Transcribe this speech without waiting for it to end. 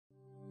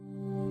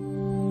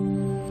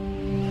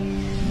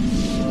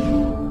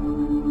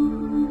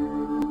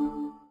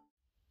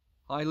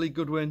Hi, Leigh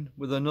Goodwin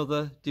with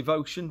another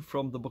devotion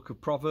from the book of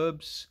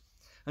Proverbs.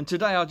 And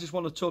today I just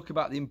want to talk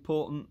about the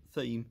important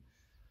theme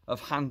of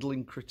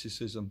handling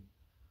criticism.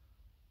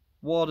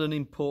 What an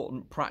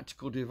important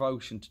practical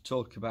devotion to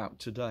talk about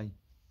today.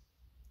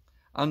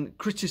 And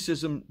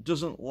criticism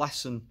doesn't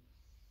lessen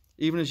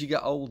even as you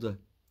get older.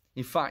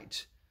 In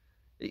fact,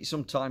 it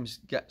sometimes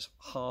gets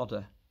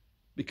harder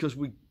because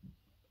we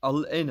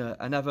are in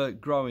an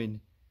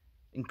ever-growing,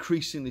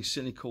 increasingly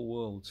cynical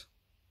world.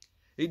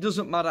 It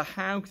doesn't matter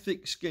how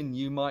thick-skinned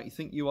you might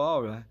think you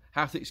are, or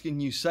how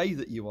thick-skinned you say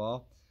that you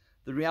are.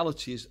 The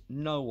reality is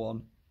no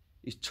one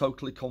is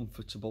totally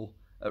comfortable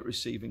at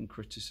receiving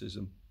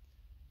criticism.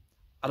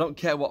 I don't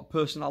care what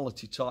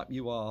personality type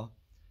you are.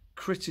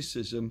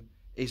 Criticism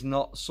is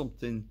not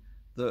something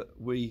that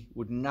we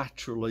would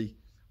naturally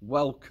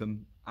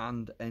welcome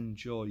and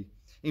enjoy.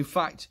 In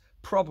fact,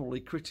 probably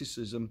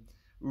criticism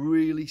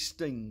really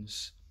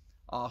stings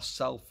our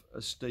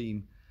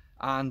self-esteem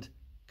and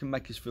can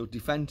make us feel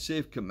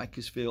defensive, can make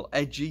us feel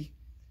edgy,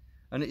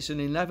 and it's an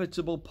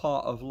inevitable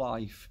part of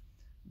life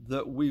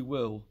that we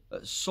will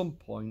at some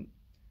point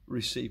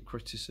receive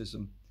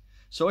criticism.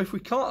 So if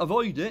we can't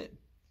avoid it,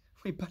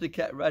 we better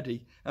get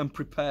ready and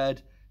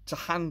prepared to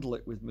handle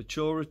it with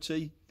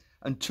maturity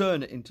and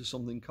turn it into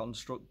something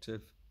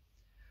constructive.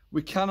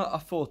 We cannot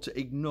afford to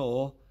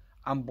ignore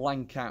and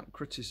blank out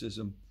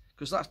criticism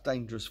because that's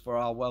dangerous for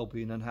our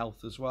well-being and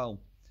health as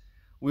well.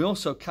 We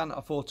also cannot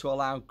afford to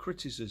allow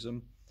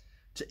criticism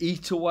to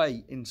eat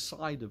away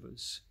inside of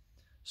us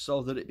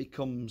so that it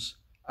becomes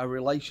a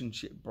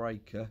relationship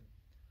breaker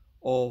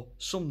or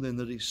something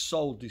that is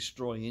soul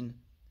destroying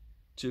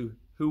to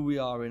who we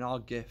are in our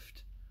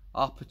gift,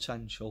 our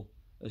potential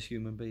as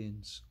human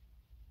beings.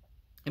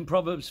 In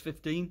Proverbs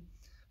 15,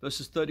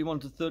 verses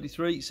 31 to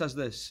 33, it says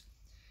this: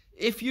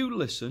 if you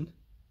listen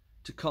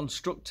to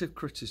constructive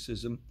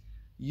criticism,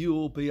 you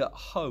will be at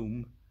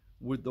home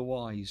with the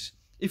wise.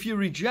 If you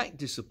reject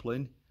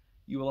discipline,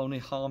 you will only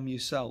harm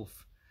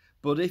yourself.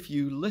 But if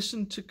you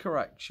listen to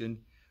correction,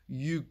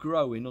 you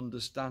grow in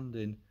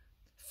understanding.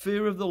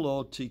 Fear of the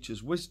Lord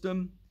teaches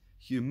wisdom.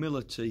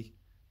 Humility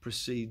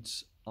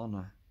precedes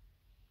honor.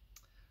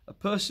 A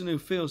person who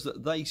feels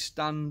that they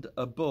stand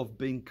above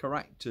being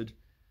corrected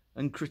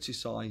and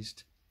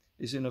criticized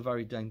is in a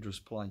very dangerous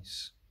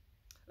place.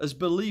 As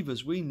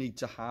believers, we need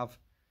to have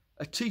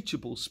a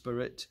teachable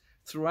spirit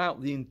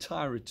throughout the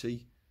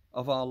entirety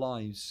of our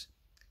lives.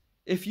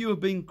 If you have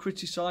been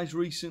criticized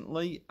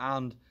recently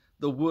and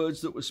the words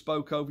that were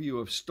spoke over you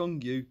have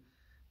stung you,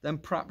 then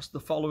perhaps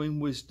the following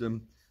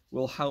wisdom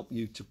will help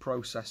you to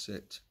process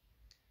it.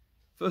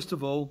 First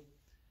of all,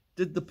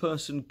 did the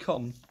person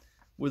come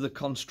with a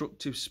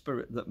constructive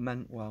spirit that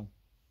meant well?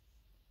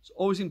 It's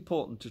always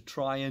important to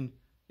try and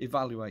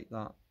evaluate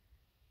that.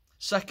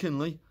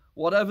 Secondly,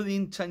 whatever the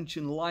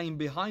intention lying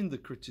behind the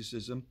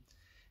criticism,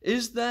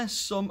 is there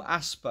some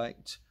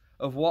aspect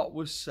of what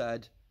was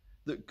said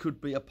that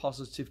could be a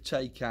positive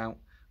takeout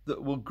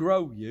that will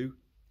grow you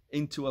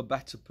into a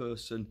better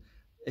person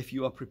if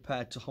you are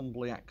prepared to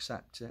humbly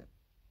accept it?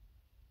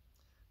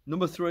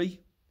 Number 3,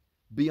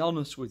 be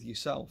honest with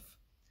yourself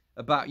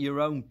about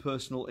your own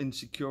personal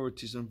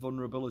insecurities and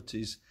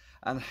vulnerabilities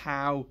and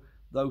how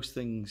those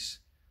things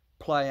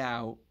play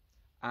out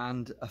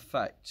and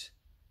affect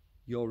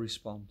your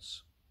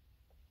response.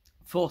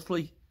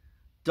 Fourthly,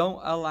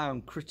 don't allow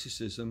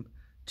criticism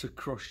to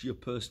crush your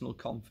personal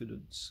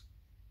confidence.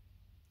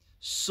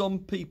 Some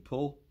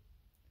people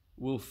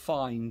will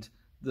find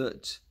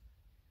that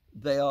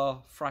they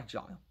are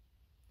fragile,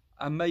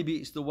 and maybe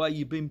it's the way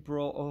you've been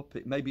brought up,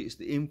 maybe it's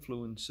the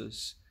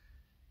influences,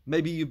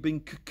 maybe you've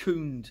been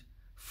cocooned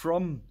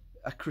from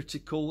a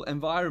critical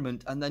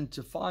environment, and then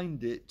to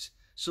find it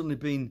suddenly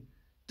being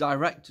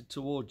directed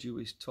towards you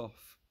is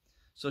tough.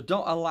 So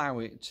don't allow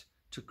it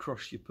to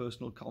crush your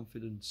personal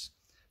confidence.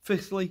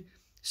 Fifthly,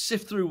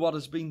 sift through what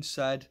has been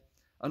said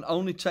and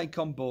only take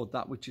on board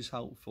that which is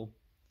helpful.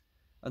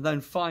 And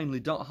then finally,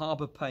 don't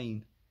harbour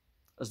pain,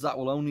 as that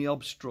will only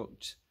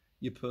obstruct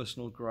your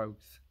personal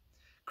growth.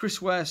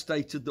 Chris Ware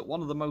stated that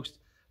one of the most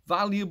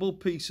valuable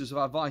pieces of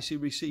advice he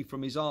received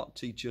from his art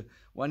teacher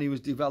when he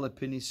was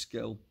developing his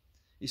skill.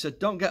 He said,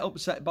 don't get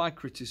upset by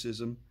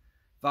criticism.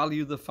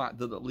 Value the fact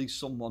that at least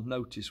someone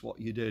noticed what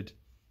you did.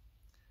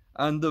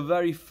 And the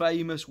very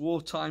famous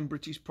wartime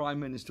British Prime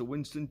Minister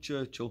Winston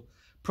Churchill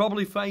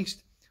probably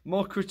faced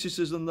more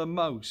criticism than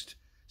most,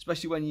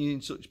 especially when you're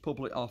in such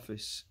public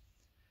office.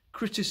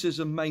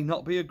 Criticism may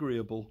not be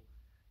agreeable,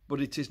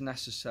 but it is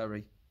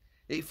necessary.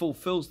 It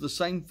fulfills the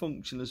same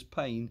function as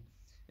pain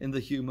in the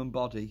human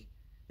body.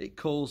 It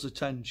calls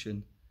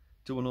attention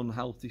to an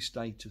unhealthy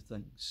state of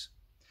things.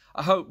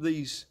 I hope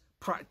these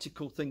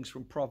practical things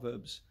from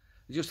Proverbs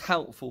are just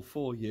helpful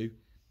for you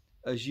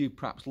as you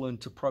perhaps learn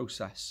to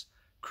process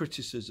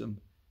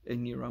criticism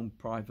in your own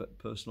private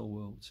personal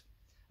world.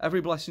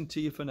 Every blessing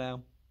to you for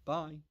now.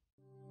 Bye.